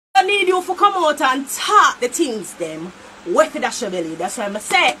you to come out and talk the things them with the dash your belly. That's why I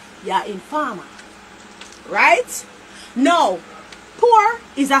say you're informer. Right? No. Poor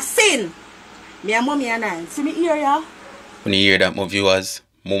is a sin. Me and mommy and 9. See me here, yeah? When you hear that, my viewers,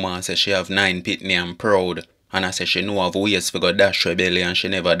 Muma says she have 9 Pikney and proud. And I say she know of ways for go dash her belly and she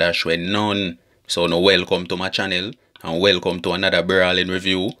never dash with none. So now welcome to my channel and welcome to another brawling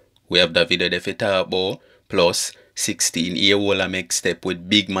review. We have the video that we talk about, plus 16-year-old make step with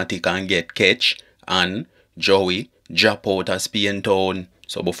Big Matic and get catch, and Joey drop out of Spain town.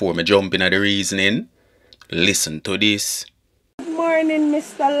 So before me jump into the reasoning, listen to this. Good morning,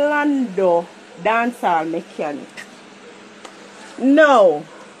 Mr. Lando, dancehall mechanic. No,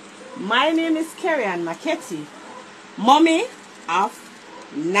 my name is Carrie-Ann Maketi, mommy of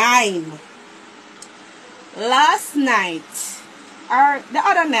 9. Last night, or the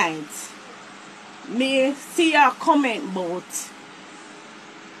other night, me see a comment about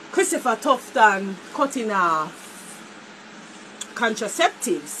Christopher Tufton cutting off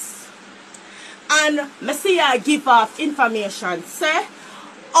contraceptives. And me see her give off information, say,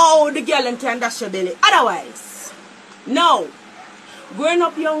 how the girl can dash your belly. Otherwise, no. Growing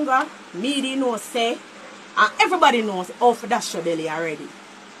up younger, me didn't know, say, and everybody knows how to dash your belly already.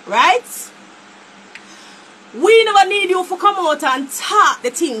 Right? We never need you to come out and talk the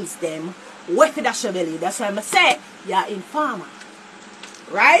things them with the dash your belly. That's why I say you're informer.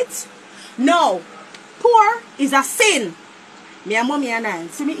 Right? No. Poor is a sin. Me and mommy and 9.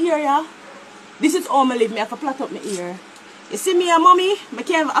 See me here, yeah? This is how I live. Me have to plait up my ear. You see me and mommy? I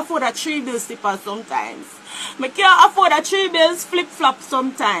can't afford a 3 bills slipper sometimes. I can't afford a 3 bills flip-flop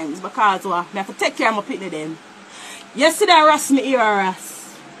sometimes because I have to take care of my Pikney them. Yesterday I rest my ear rest.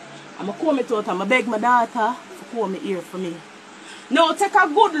 I'm going to comb it out and I beg my daughter to comb my ear for me. Now take a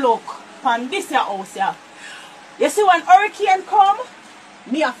good look on this your house here. You see when hurricane come,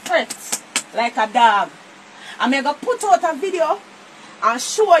 me a fret like a dog. I'm going to put out a video and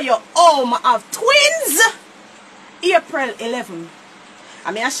show you how I have twins April 11.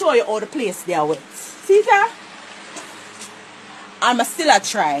 I'm going to show you how the place they are wet. See that? I'm still a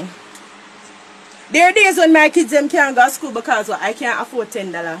try. There are days when my kids them can't go to school because I can't afford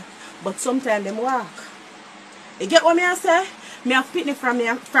 $10. But sometimes them walk. You get what I say? Me have Pikney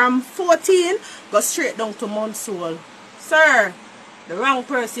from 14 go straight down to Monsoul. Sir, the wrong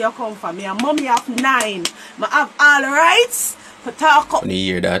person you come from. Me and mommy have 9. I have all the rights to talk up. When you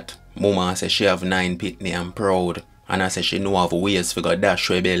hear that, Muma says she have 9 Pikney and proud. And I say she know of ways for go dash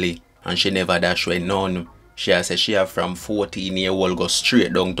her belly. And she never dash with none. She says she have from 14-year-old go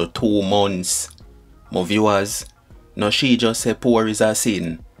straight down to 2 months. My viewers, no she just say poor is a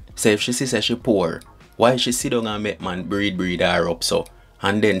sin. So if she say she poor, why she sit down and make man breed her up so?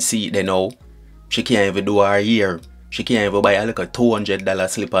 And then see it then now, she can't even do her hair. She can't even buy a like a $200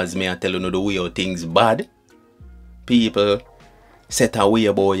 slippers me and tell you the way how things bad. People set away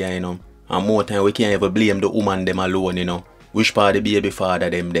boy, you know. And more time we can't even blame the woman them alone, you know. Which part the baby father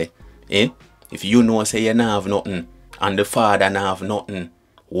them there? Eh? If you know say you don't have nothing and the father don't have nothing,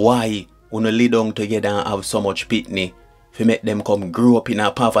 why you lay down together and have so much Pikney? If make them come grow up in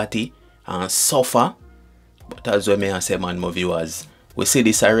a poverty and suffer. But as well me say man, my viewers, we see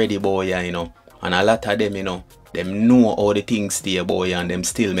this already boy, you know. And a lot of them, you know, them know all the things there boy and them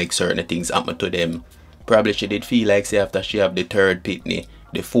still make certain things happen to them. Probably she did feel like say after she have the 3rd Pikney,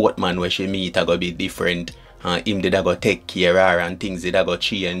 the 4th man where she meet a go be different. And him did a go take care of her and things did a go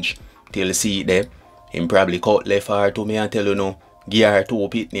change. Till see it there. Him probably cut left her to me and tell you no. Give her 2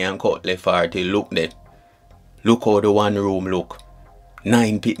 Pikney and cut left her till look there. Look how the 1 room look.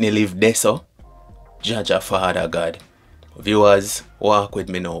 9 Pikney live there so. Judge Father God. Viewers, walk with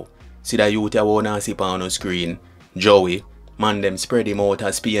me now. See that youth you wanna see on the screen. Joey, man them spread him out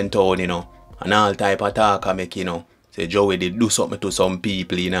as Spain town, you know. And all type of talk I make, you know. Say Joey did do something to some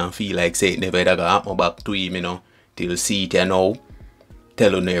people, you know. Feel like say it never gonna happen back to him, you know. Till see it you know.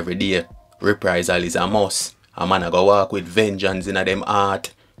 Tell you every day. Reprisal is a must. A man a go walk with vengeance in a them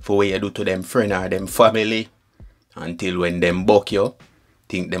heart. For what you do to them friend or them family. Until when them buck you,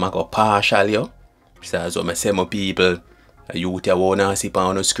 think them a go partial you. So as what I say my people, the youth you wanna see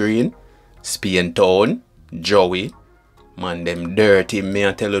on the screen, Spain town, Joey, man them dirty me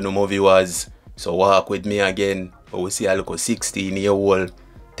and tell you no more viewers. So walk with me again, but we see a look 16-year-old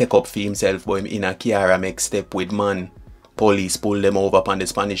take up for himself but him in a car and make step with man. Police pull them over upon the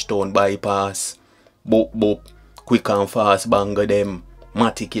Spanish town bypass. Boop boop, quick and fast banga them,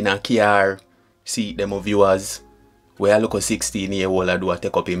 matic in a car. See them viewers. Where I look a 16-year-old I do a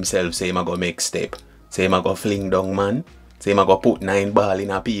take up himself, say him a go make step. Say him a go fling down man. Say him a go put 9 ball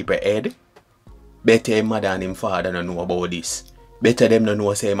in a people head. Better him mother and him father don't know about this. Better them no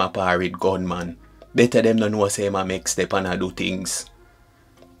know say him a par with gunman. Better them no know say him a make step and a do things.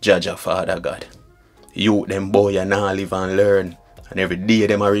 Jaja Father God. You them boy and now live and learn. And every day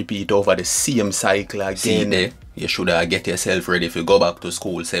them a repeat over the same cycle again. See there, you shoulda get yourself ready to go back to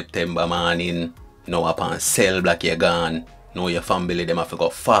school September morning. Now upon cell block you gone. Now your family them have to go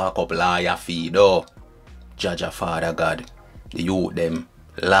fuck up liar feed oh. Jaja Father God. The youth them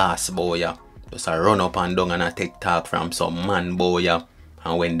last boy ya. Just a run up and down and a take talk from some man boy ya.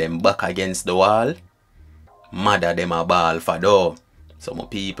 And when them back against the wall, mother them a ball for door. Some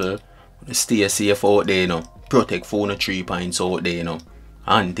people stay safe out there, you know. Protect phone 3 points out there, you know.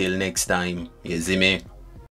 Until next time, you see me?